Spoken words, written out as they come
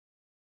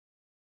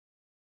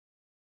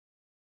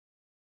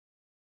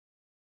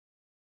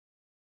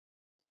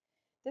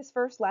This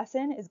first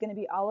lesson is going to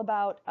be all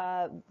about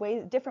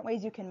different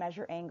ways you can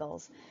measure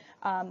angles.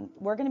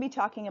 We're going to be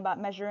talking about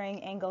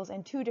measuring angles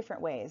in two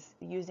different ways,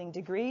 using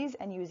degrees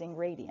and using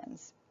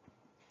radians.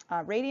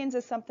 Radians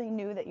is something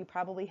new that you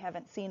probably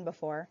haven't seen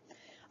before.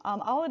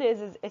 All it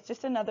is it's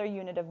just another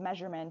unit of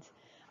measurement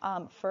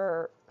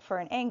for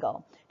an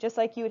angle, just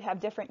like you would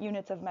have different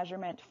units of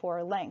measurement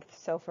for length.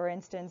 So for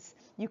instance,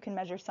 you can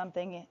measure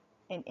something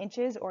in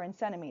inches or in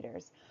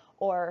centimeters,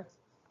 or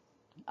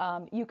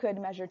you could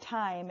measure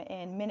time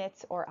in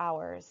minutes or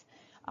hours.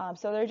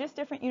 So they're just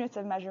different units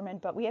of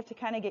measurement, but we have to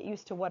kind of get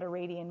used to what a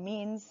radian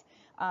means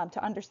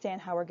to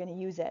understand how we're going to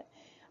use it.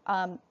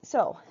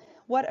 So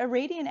what a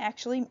radian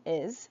actually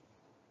is,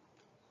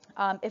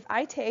 if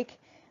I take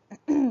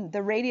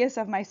the radius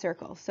of my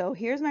circle, so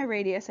here's my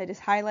radius, I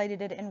just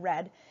highlighted it in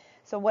red.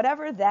 So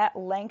whatever that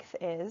length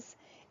is,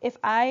 if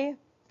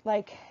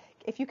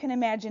you can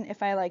imagine,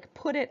 if I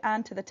put it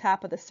onto the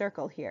top of the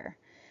circle here,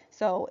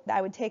 so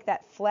I would take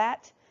that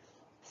flat,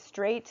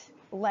 straight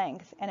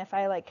length, and if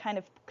I kind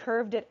of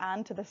curved it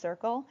onto the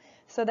circle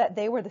so that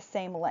they were the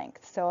same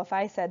length. So if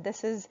I said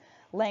this is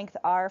length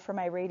r for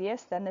my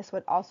radius, then this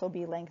would also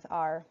be length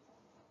r.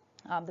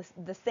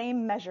 The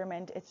same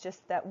measurement, it's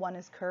just that one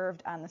is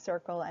curved on the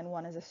circle and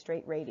one is a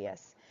straight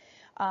radius.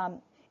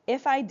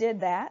 If I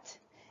did that,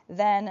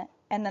 and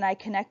then I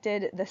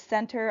connected the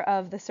center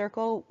of the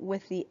circle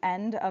with the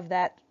end of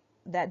that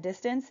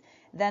distance,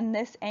 then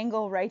this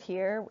angle right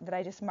here that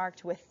I just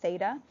marked with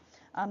theta,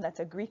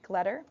 that's a Greek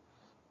letter,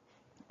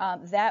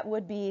 that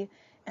would be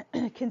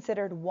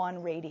considered 1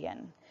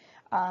 radian.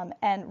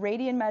 And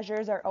radian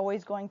measures are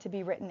always going to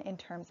be written in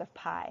terms of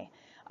pi.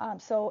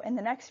 So in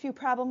the next few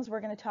problems, we're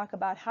going to talk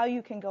about how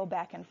you can go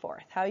back and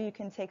forth, how you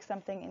can take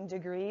something in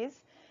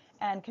degrees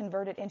and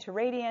convert it into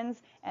radians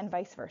and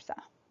vice versa.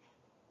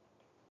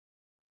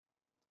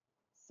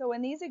 So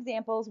in these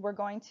examples, we're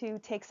going to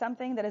take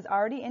something that is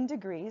already in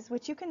degrees,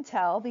 which you can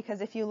tell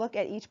because if you look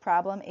at each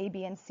problem, A,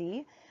 B, and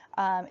C,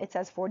 it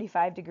says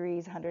 45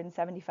 degrees,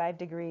 175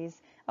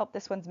 degrees. Oh,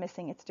 this one's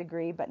missing its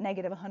degree, but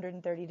negative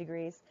 130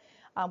 degrees.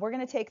 We're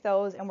going to take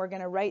those and we're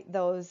going to write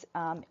those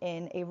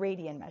in a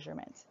radian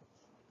measurement.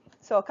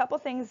 So a couple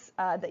things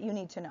that you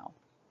need to know.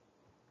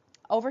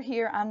 Over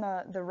here on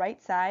the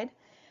right side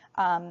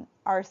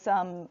are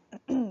some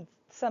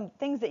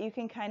things that you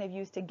can kind of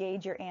use to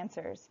gauge your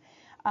answers.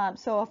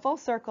 So a full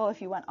circle,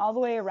 if you went all the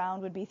way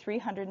around, would be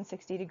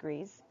 360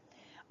 degrees.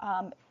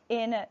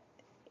 In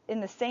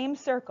the same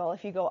circle,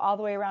 if you go all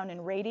the way around in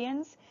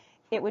radians,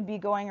 it would be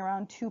going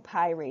around 2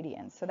 pi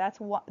radians. So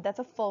that's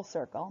a full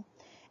circle.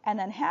 And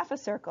then half a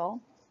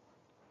circle,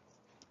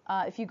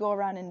 if you go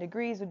around in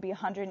degrees, would be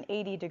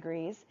 180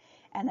 degrees.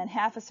 And then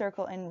half a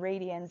circle in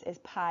radians is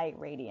pi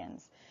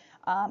radians.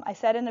 I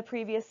said in the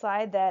previous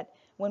slide that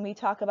when we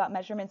talk about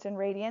measurements in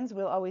radians,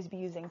 we'll always be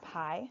using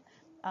pi.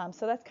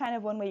 So that's kind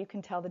of one way you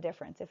can tell the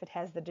difference. If it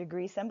has the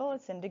degree symbol,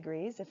 it's in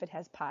degrees. If it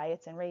has pi,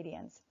 it's in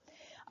radians.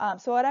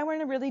 So what I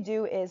want to really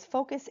do is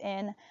focus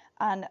in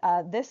on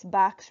this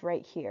box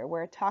right here,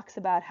 where it talks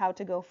about how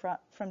to go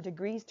from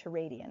degrees to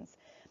radians.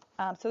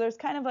 So there's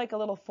kind of like a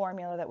little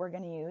formula that we're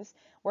going to use.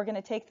 We're going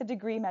to take the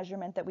degree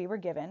measurement that we were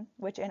given,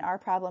 which in our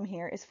problem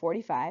here is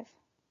 45.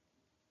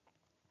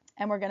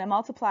 And we're going to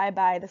multiply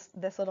by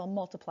this little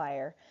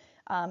multiplier,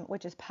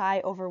 which is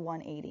pi over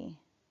 180.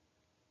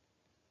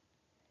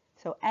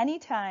 So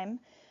anytime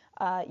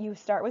you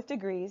start with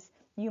degrees,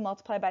 you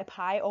multiply by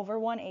pi over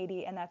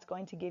 180, and that's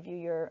going to give you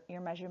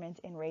your measurement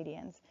in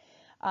radians.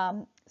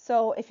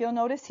 So if you'll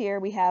notice here,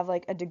 we have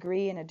like a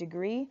degree and a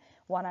degree,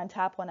 one on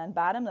top, one on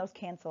bottom. Those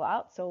cancel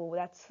out, so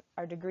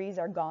our degrees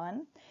are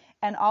gone.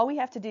 And all we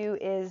have to do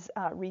is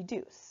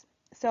reduce.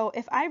 So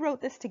if I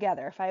wrote this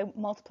together, if I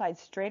multiplied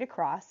straight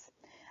across,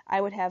 I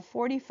would have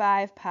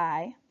 45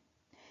 pi.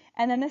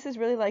 And then this is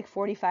really like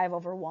 45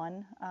 over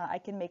 1. I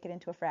can make it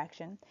into a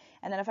fraction.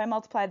 And then if I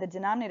multiply the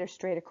denominator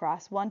straight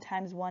across, 1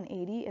 times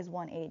 180 is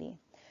 180.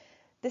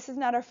 This is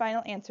not our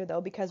final answer, though,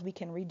 because we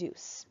can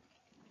reduce.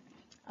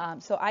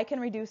 So I can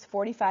reduce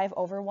 45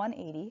 over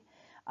 180.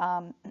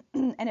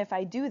 And if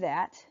I do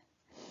that,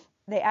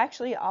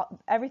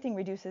 everything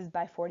reduces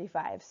by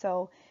 45.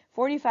 So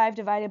 45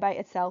 divided by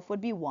itself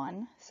would be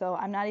 1. So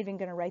I'm not even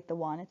going to write the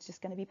 1. It's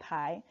just going to be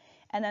pi.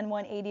 And then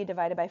 180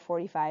 divided by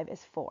 45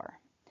 is 4.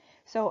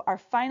 So our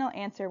final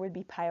answer would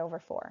be pi over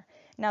 4.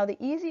 Now the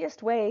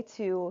easiest way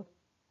to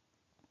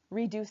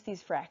reduce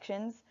these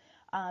fractions,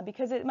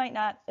 because it might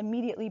not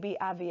immediately be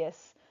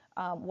obvious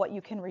what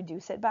you can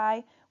reduce it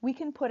by, we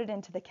can put it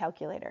into the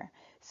calculator.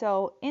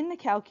 So in the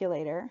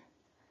calculator,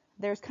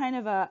 there's kind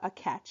of a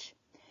catch.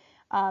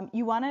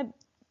 You want to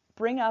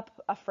bring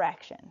up a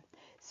fraction.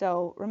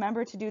 So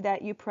remember to do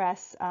that, you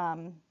press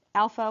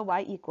alpha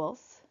y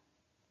equals.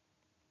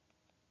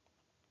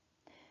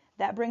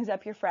 That brings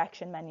up your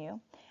fraction menu.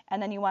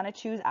 And then you want to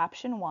choose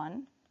option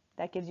 1.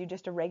 That gives you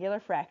just a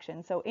regular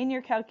fraction. So in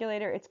your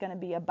calculator, it's going to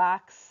be a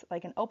box,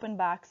 like an open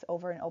box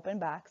over an open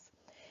box.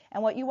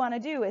 And what you want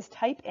to do is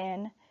type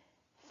in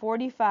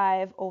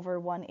 45 over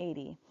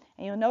 180.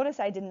 And you'll notice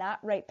I did not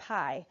write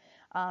pi.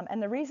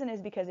 And the reason is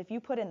because if you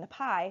put in the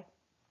pi,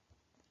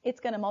 it's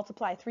going to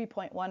multiply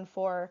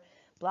 3.14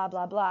 blah,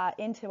 blah, blah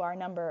into our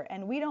number.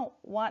 And we don't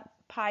want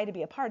pi to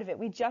be a part of it.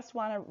 We just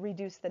want to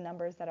reduce the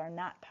numbers that are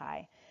not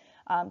pi.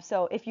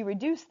 So if you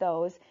reduce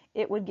those,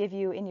 it would give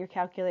you in your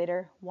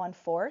calculator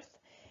 1/4.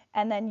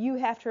 And then you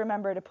have to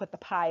remember to put the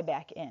pi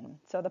back in.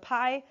 So the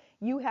pi,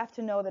 you have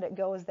to know that it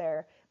goes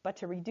there. But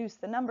to reduce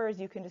the numbers,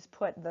 you can just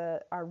put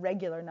our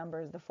regular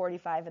numbers, the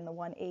 45 and the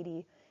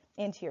 180,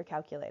 into your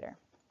calculator.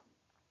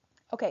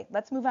 Okay,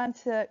 let's move on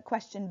to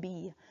question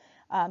B.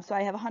 So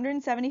I have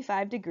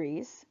 175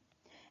 degrees,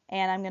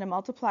 and I'm going to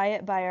multiply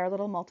it by our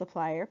little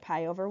multiplier,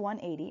 pi over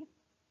 180.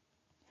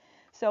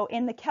 So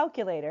in the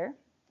calculator,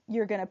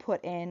 you're going to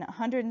put in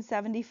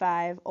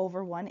 175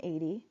 over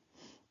 180,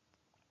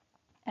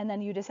 and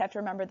then you just have to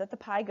remember that the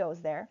pi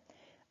goes there.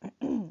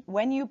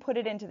 When you put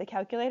it into the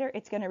calculator,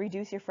 it's going to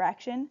reduce your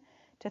fraction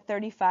to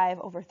 35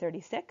 over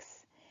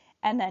 36,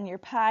 and then your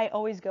pi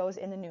always goes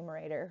in the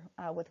numerator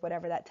with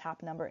whatever that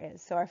top number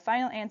is. So our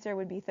final answer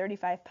would be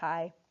 35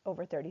 pi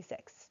over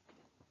 36.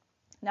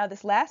 Now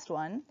this last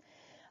one,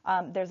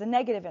 there's a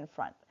negative in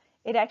front.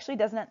 It actually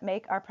doesn't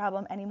make our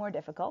problem any more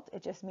difficult.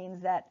 It just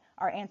means that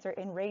our answer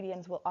in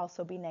radians will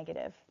also be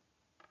negative.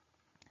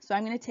 So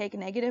I'm going to take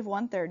negative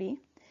 130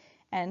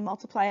 and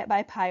multiply it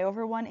by pi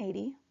over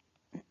 180.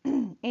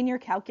 In your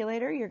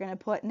calculator, you're going to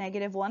put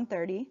negative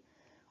 130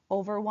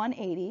 over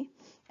 180.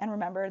 And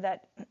remember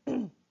that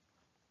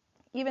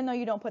even though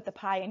you don't put the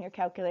pi in your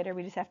calculator,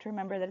 we just have to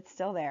remember that it's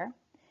still there.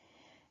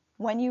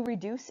 When you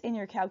reduce in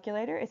your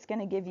calculator, it's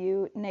going to give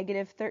you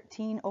negative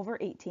 13 over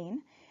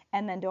 18.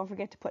 And then don't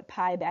forget to put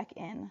pi back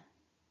in.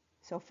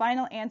 So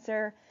final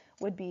answer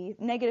would be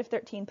negative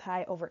 13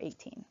 pi over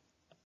 18.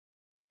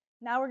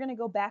 Now we're going to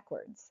go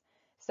backwards.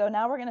 So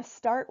now we're going to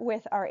start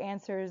with our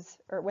answers,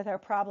 or with our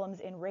problems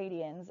in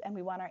radians, and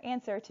we want our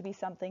answer to be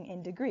something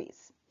in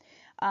degrees.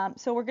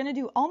 So we're going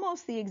to do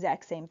almost the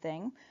exact same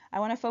thing. I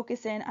want to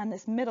focus in on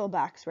this middle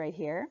box right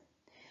here.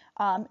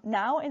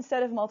 Now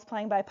instead of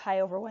multiplying by pi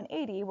over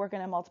 180, we're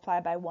going to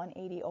multiply by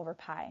 180 over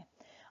pi.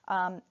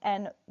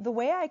 And the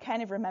way I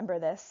kind of remember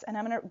this, and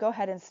I'm going to go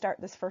ahead and start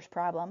this first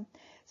problem.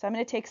 So I'm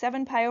going to take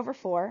 7 pi over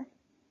 4,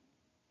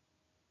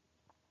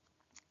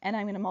 and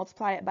I'm going to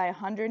multiply it by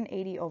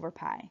 180 over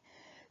pi.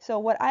 So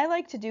what I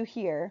like to do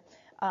here,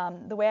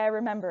 the way I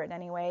remember it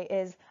anyway,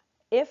 is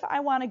if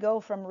I want to go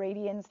from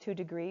radians to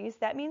degrees,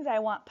 that means I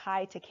want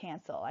pi to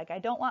cancel. Like I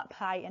don't want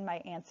pi in my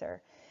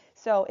answer.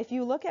 So if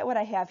you look at what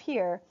I have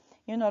here,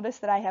 you'll notice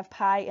that I have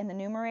pi in the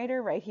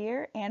numerator right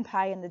here and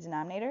pi in the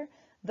denominator.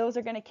 Those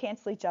are going to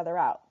cancel each other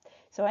out.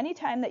 So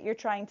anytime that you're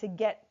trying to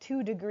get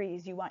 2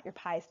 degrees, you want your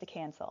pi's to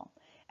cancel.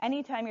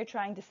 Anytime you're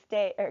trying to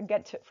stay or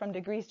from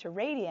degrees to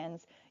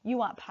radians, you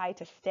want pi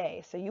to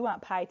stay. So you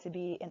want pi to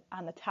be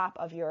on the top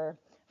of your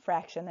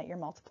fraction that you're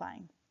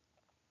multiplying.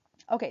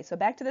 Okay, so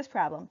back to this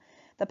problem.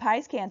 The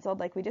pi's canceled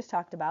like we just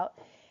talked about.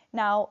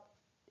 Now,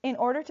 in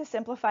order to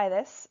simplify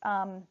this,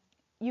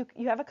 you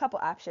have a couple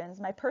options.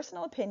 My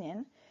personal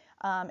opinion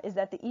is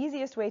that the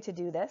easiest way to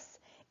do this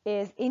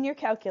is in your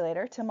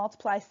calculator to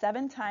multiply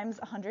 7 times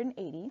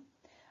 180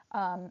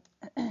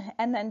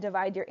 and then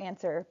divide your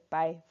answer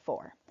by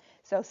 4.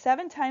 So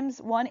 7 times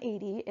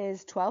 180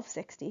 is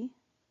 1260.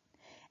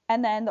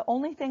 And then the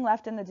only thing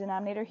left in the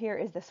denominator here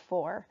is this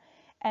 4.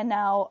 And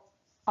now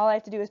all I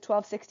have to do is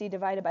 1260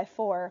 divided by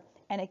 4,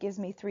 and it gives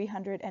me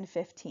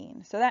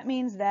 315. So that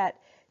means that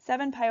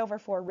 7 pi over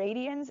 4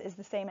 radians is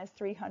the same as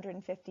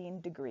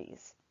 315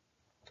 degrees.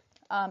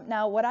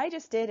 Now what I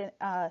just did,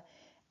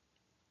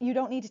 you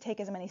don't need to take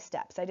as many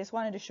steps. I just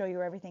wanted to show you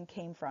where everything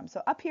came from.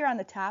 So up here on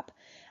the top,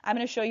 I'm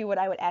going to show you what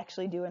I would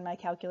actually do in my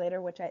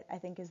calculator, which I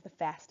think is the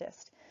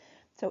fastest.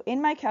 So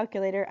in my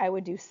calculator, I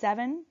would do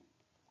 7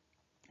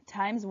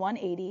 times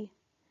 180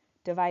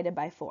 divided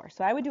by 4.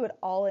 So I would do it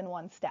all in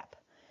one step.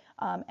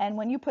 And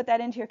when you put that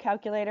into your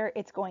calculator,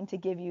 it's going to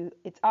give you,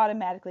 it's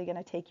automatically going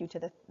to take you to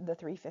the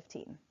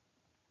 315.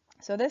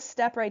 So this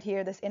step right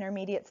here, this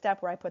intermediate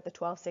step where I put the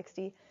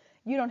 1260,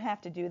 you don't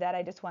have to do that.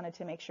 I just wanted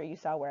to make sure you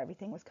saw where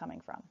everything was coming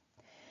from.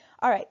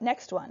 All right,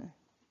 next one.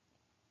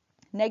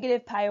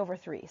 Negative pi over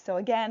 3. So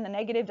again, the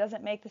negative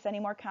doesn't make this any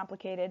more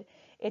complicated.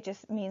 It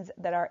just means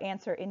that our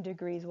answer in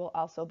degrees will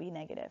also be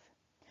negative.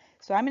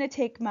 So I'm going to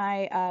take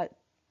my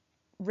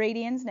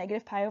radians,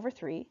 negative pi over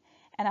 3,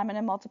 and I'm going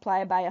to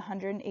multiply by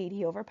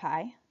 180 over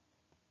pi.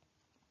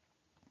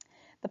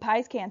 The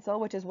pi's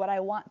cancel, which is what I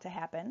want to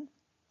happen.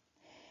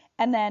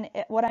 And then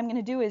what I'm going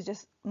to do is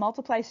just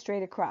multiply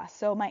straight across.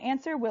 So my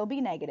answer will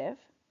be negative.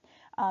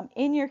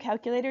 In your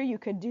calculator, you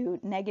could do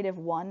negative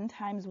 1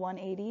 times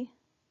 180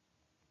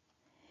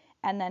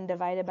 and then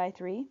divided by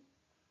 3.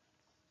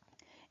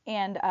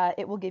 And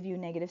it will give you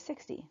negative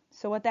 60.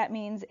 So what that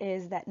means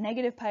is that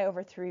negative pi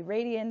over 3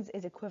 radians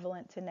is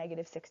equivalent to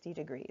negative 60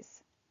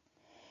 degrees.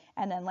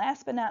 And then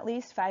last but not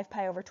least, 5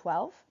 pi over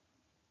 12.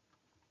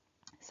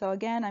 So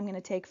again, I'm going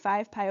to take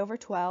 5 pi over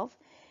 12,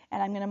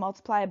 and I'm going to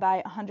multiply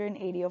by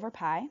 180 over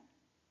pi.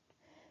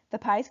 The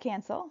pi's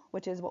cancel,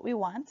 which is what we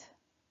want.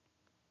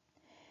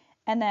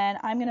 And then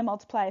I'm going to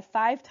multiply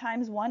 5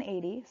 times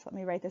 180. So let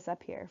me write this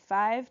up here.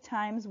 5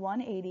 times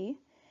 180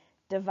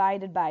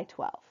 divided by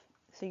 12.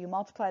 So you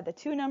multiply the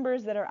two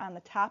numbers that are on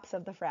the tops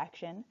of the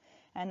fraction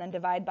and then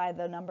divide by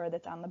the number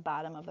that's on the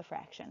bottom of the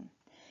fraction.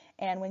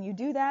 And when you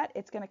do that,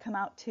 it's going to come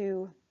out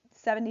to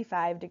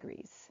 75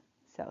 degrees.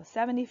 So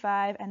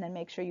 75, and then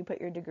make sure you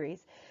put your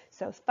degrees.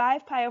 So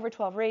 5 pi over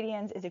 12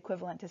 radians is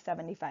equivalent to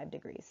 75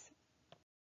 degrees.